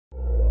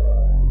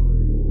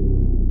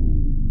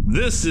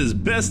This is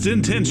Best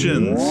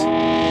Intentions,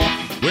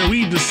 where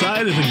we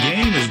decide if a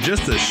game is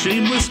just a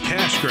shameless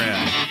cash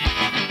grab,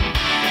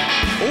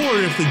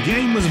 or if the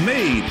game was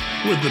made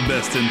with the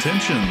best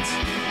intentions.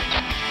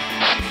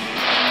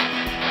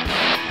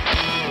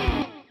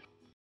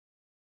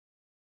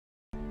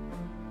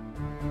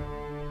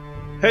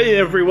 Hey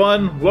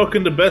everyone,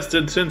 welcome to Best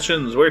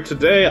Intentions, where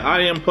today I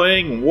am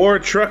playing War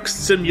Truck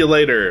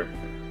Simulator.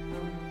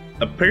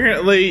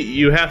 Apparently,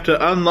 you have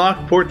to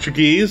unlock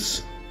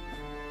Portuguese.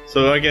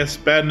 So I guess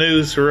bad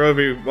news for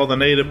all the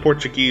native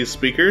Portuguese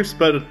speakers,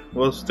 but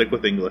we'll stick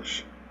with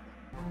English.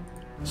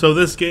 So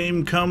this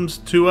game comes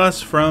to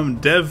us from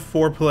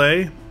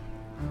Dev4Play,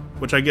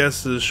 which I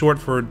guess is short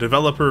for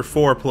Developer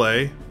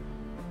 4Play,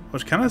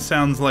 which kind of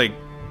sounds like...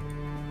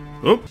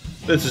 Oh,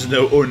 this is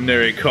no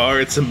ordinary car,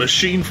 it's a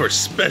machine for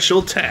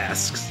special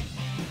tasks.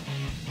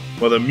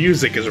 Well, the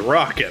music is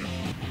rocking.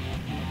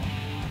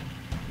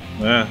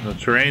 The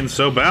terrain's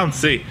so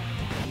bouncy.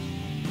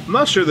 I'm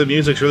not sure the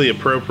music's really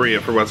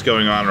appropriate for what's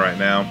going on right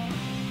now.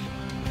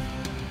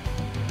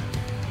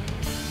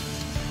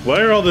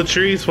 Why are all the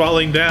trees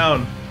falling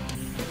down?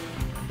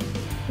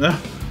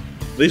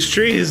 These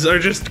trees are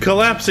just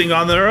collapsing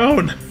on their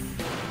own.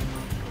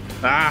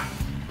 I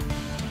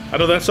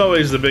know that's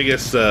always the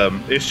biggest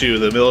issue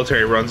the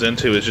military runs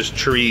into, is just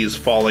trees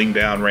falling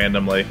down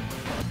randomly.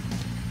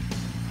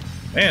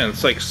 Man,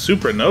 it's like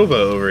supernova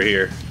over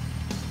here.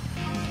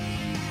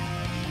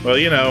 Well,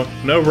 you know,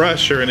 no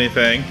rush or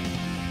anything.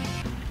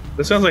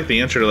 This sounds like the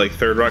intro to like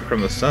Third Rock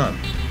from the Sun.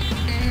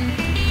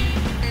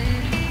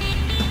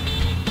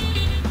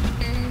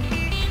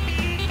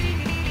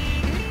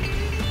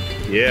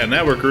 Yeah,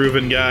 now we're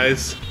grooving,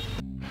 guys.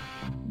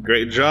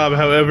 Great job,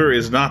 however,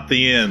 is not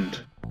the end.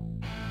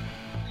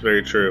 It's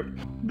very true.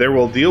 There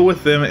will deal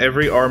with them.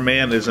 Every our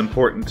man is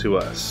important to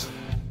us.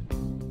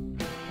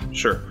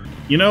 Sure.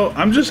 You know,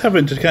 I'm just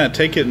having to kind of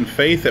take it in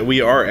faith that we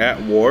are at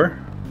war.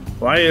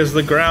 Why is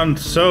the ground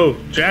so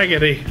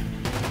jaggedy?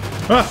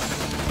 Ah!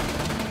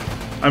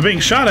 I'm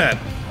being shot at.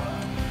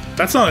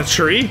 That's not a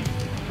tree.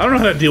 I don't know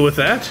how to deal with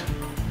that.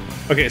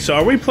 Okay, so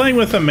are we playing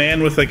with a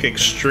man with like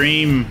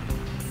extreme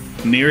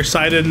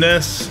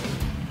nearsightedness?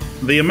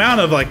 The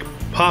amount of like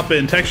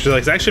pop-in textures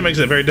like actually makes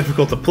it very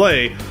difficult to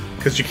play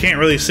because you can't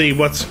really see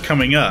what's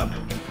coming up.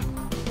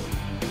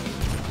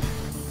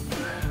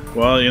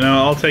 Well, you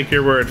know, I'll take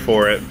your word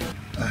for it.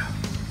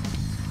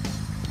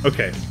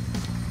 Okay.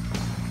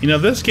 You know,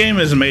 this game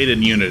is made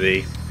in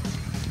Unity.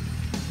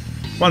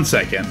 1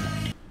 second.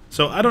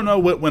 So I don't know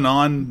what went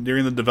on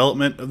during the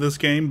development of this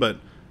game, but,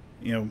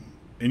 you know,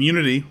 in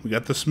Unity, we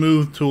got the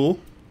smooth tool.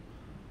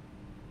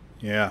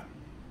 Yeah.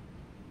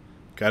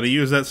 Gotta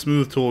use that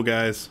smooth tool,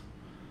 guys.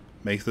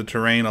 Makes the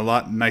terrain a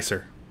lot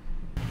nicer.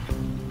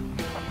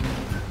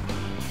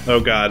 Oh,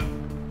 God.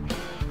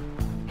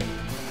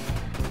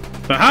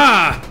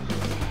 Aha!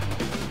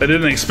 I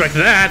didn't expect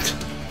that!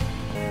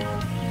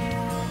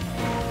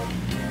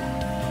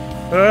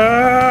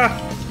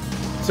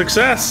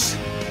 Success!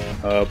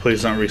 Oh,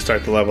 please don't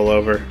restart the level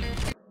over.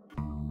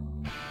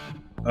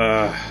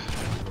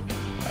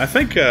 I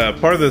think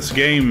part of this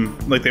game,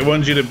 like they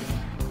wanted you to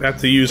have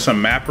to use some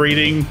map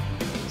reading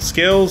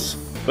skills,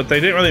 but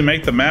they didn't really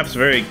make the maps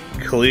very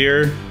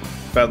clear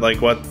about like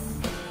what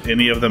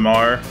any of them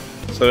are,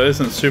 so it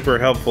isn't super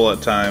helpful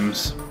at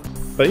times.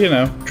 But you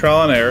know,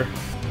 trial and error.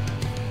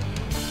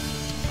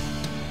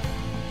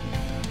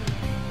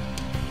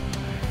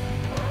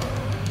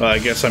 Well, I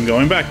guess I'm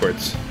going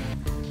backwards.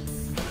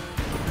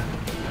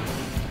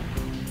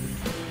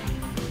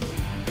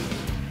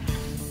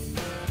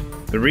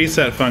 The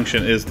reset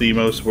function is the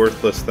most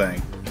worthless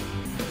thing.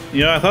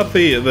 You know, I thought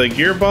the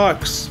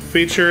gearbox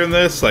feature in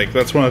this, like,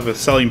 that's one of the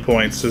selling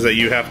points, is that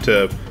you have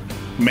to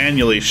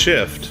manually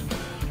shift.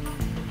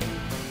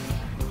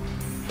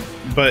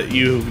 But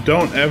you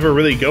don't ever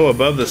really go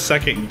above the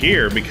second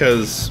gear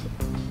because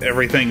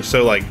everything's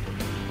so, like,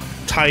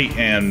 tight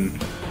and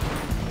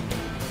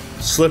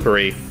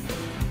slippery.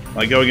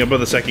 Like, going above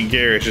the second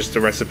gear is just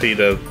a recipe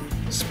to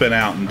spin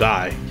out and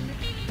die.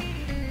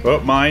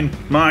 Oh, mine,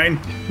 mine,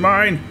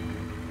 mine!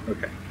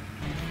 Okay.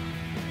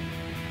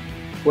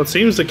 What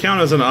seems to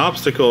count as an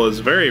obstacle is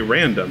very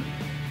random.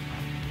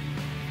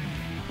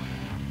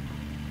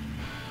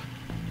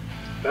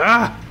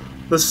 Ah!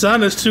 The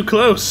sun is too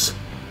close!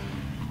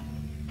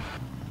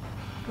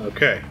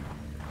 Okay.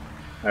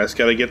 I just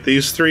gotta get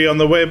these 3 on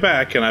the way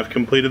back and I've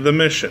completed the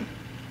mission.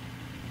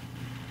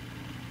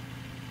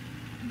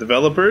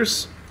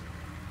 Developers,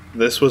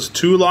 this was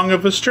too long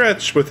of a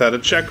stretch without a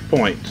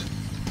checkpoint.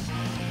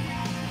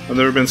 I've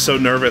never been so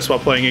nervous while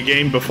playing a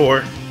game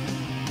before.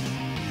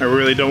 I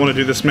really don't want to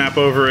do this map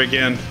over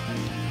again.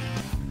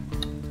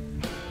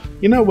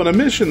 You know, when a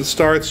mission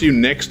starts you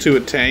next to a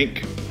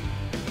tank,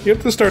 you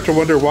have to start to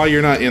wonder why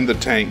you're not in the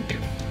tank.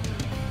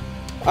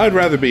 I'd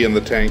rather be in the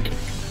tank.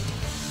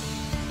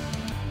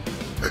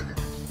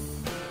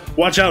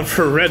 Watch out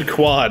for Red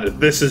Quad.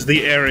 This is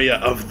the area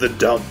of the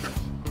dump.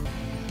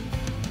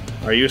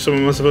 Are you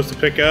someone I'm supposed to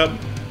pick up?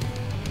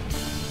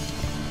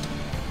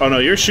 Oh no,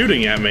 you're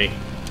shooting at me.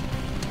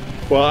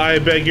 Well, I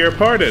beg your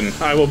pardon.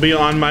 I will be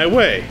on my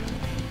way.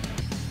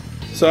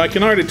 So I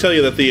can already tell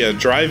you that the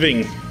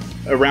driving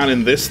around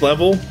in this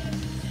level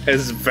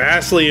has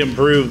vastly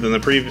improved than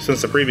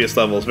since the previous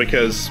levels,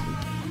 because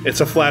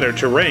it's a flatter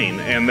terrain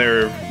and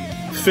their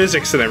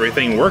physics and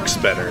everything works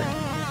better.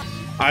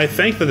 I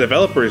think the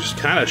developers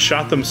kind of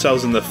shot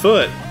themselves in the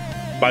foot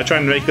by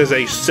trying to make this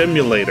a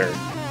simulator.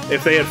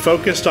 If they had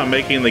focused on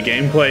making the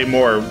gameplay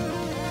more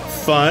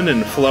fun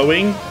and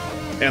flowing,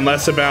 and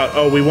less about,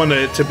 oh, we wanted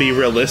it to be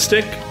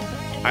realistic,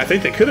 I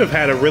think they could have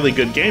had a really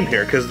good game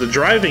here, because the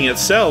driving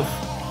itself,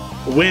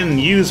 when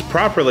used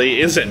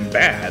properly, isn't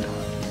bad.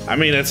 I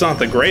mean, it's not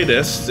the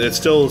greatest, it's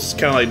still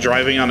kind of like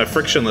driving on a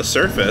frictionless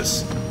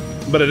surface,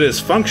 but it is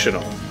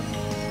functional.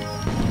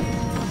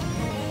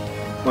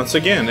 Once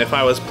again, if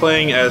I was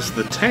playing as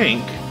the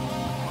tank,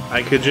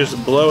 I could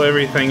just blow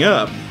everything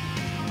up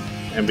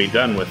and be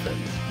done with it.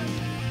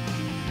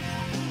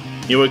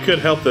 You know, it could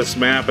help this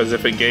map as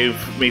if it gave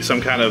me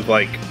some kind of,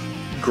 like,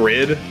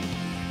 grid,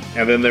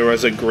 and then there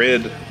was a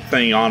grid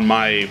thing on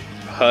my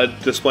HUD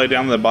display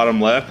down in the bottom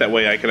left. That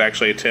way I could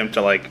actually attempt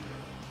to, like,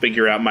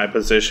 figure out my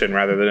position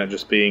rather than it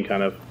just being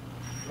kind of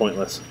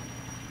pointless.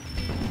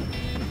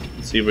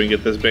 Let's see if we can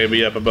get this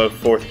baby up above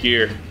 4th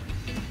gear.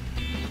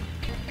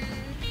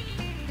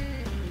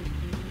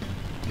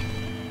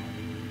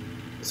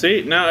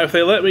 See, now if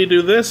they let me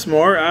do this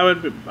more, I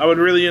would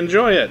really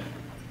enjoy it.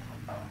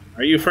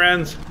 Are you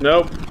friends?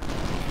 Nope.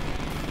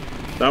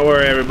 Don't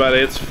worry, everybody,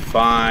 it's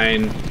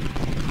fine.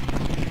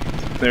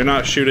 They're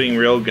not shooting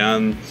real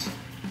guns.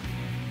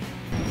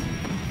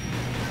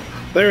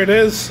 There it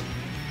is.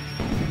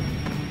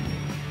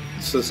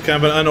 This is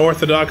kind of an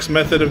unorthodox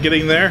method of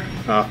getting there.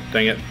 Oh,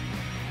 dang it.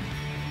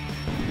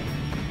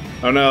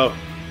 Oh no.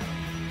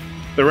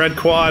 The red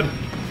quad. I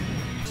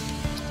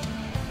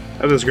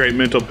have this great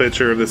mental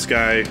picture of this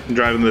guy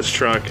driving this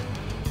truck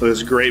with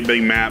this great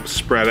big map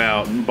spread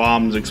out and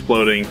bombs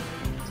exploding.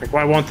 It's like,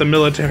 why won't the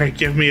military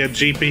give me a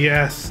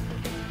GPS?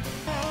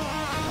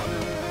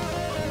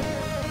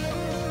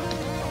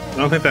 I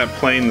don't think that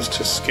plane's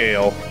to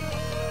scale.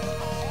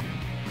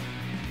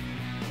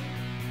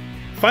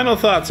 Final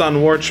thoughts on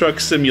War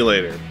Truck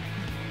Simulator.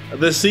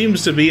 This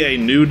seems to be a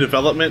new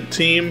development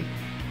team.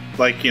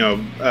 Like, you know,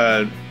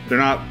 haven't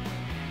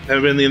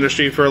been in the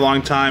industry for a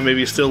long time,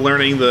 maybe still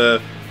learning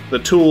the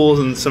tools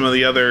and some of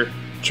the other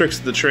tricks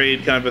of the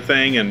trade kind of a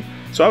thing, and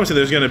so obviously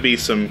there's going to be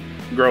some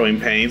growing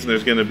pains, and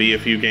there's going to be a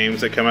few games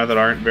that come out that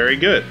aren't very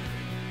good.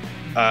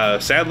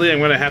 Sadly, I'm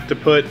going to have to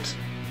put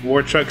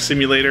War Truck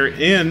Simulator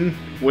in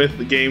with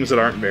the games that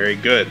aren't very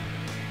good.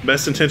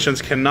 Best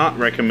Intentions cannot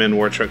recommend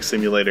War Truck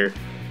Simulator.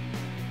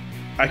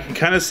 I can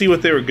kind of see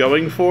what they were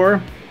going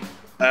for.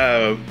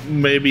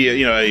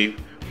 Maybe a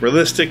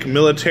realistic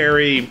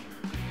military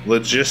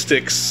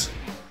logistics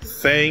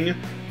thing.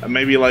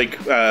 Maybe like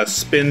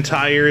Spin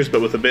Tires,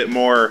 but with a bit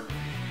more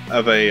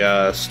of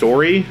a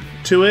story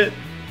to it.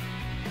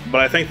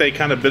 But I think they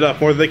kind of bit off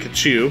more than they could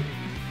chew,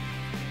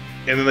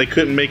 and then they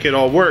couldn't make it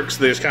all work,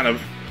 so they just kind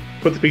of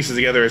put the pieces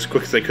together as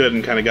quick as they could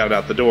and kind of got it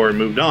out the door and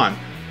moved on.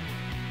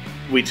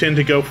 We tend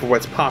to go for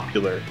what's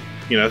popular,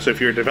 so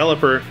if you're a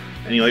developer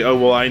and you're like, oh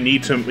well, I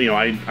need to,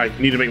 I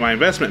need to make my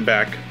investment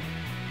back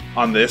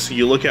on this,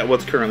 you look at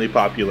what's currently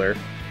popular.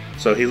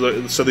 So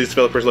these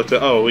developers looked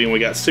at, oh, we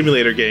got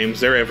simulator games,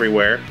 they're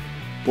everywhere,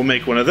 we'll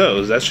make one of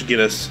those, that should get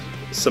us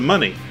some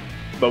money.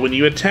 But when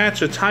you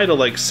attach a title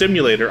like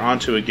Simulator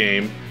onto a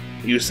game,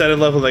 you set a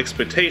level of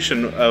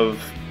expectation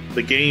of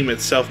the game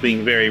itself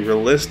being very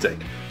realistic.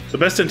 So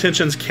Best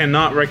Intentions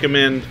cannot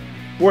recommend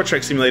War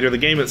Truck Simulator. The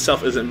game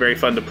itself isn't very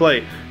fun to play.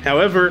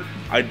 However,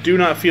 I do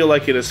not feel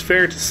like it is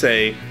fair to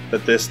say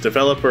that this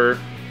developer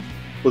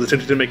was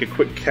attempting to make a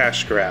quick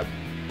cash grab.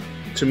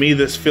 To me,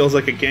 this feels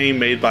like a game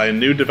made by a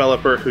new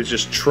developer who's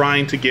just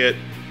trying to get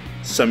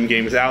some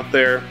games out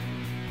there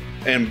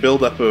and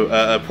build up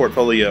a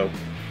portfolio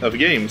of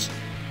games.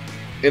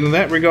 And in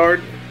that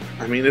regard,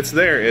 I mean, it's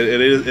there.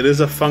 It is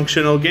a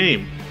functional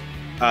game.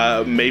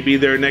 Maybe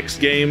their next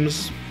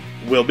games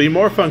will be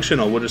more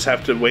functional. We'll just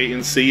have to wait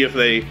and see if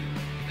they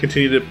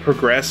continue to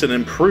progress and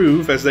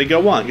improve as they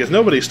go on, because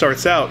nobody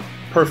starts out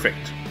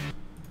perfect.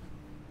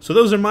 So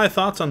those are my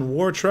thoughts on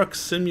War Truck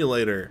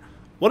Simulator.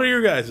 What are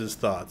your guys'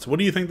 thoughts? What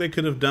do you think they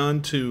could have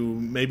done to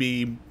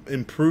maybe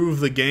improve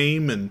the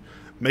game and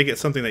make it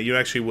something that you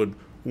actually would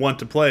want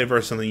to play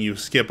versus something you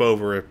skip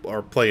over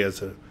or play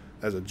as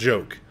a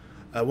joke?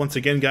 Once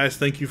again, guys,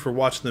 thank you for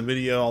watching the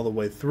video all the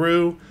way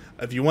through.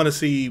 If you want to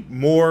see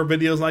more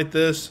videos like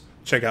this,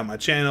 check out my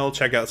channel,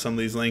 check out some of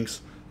these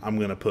links I'm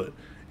going to put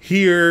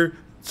here.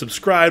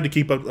 Subscribe to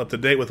keep up to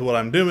date with what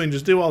I'm doing.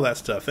 Just do all that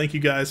stuff. Thank you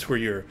guys for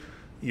your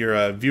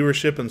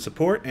viewership and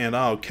support, and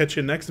I'll catch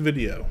you next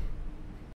video.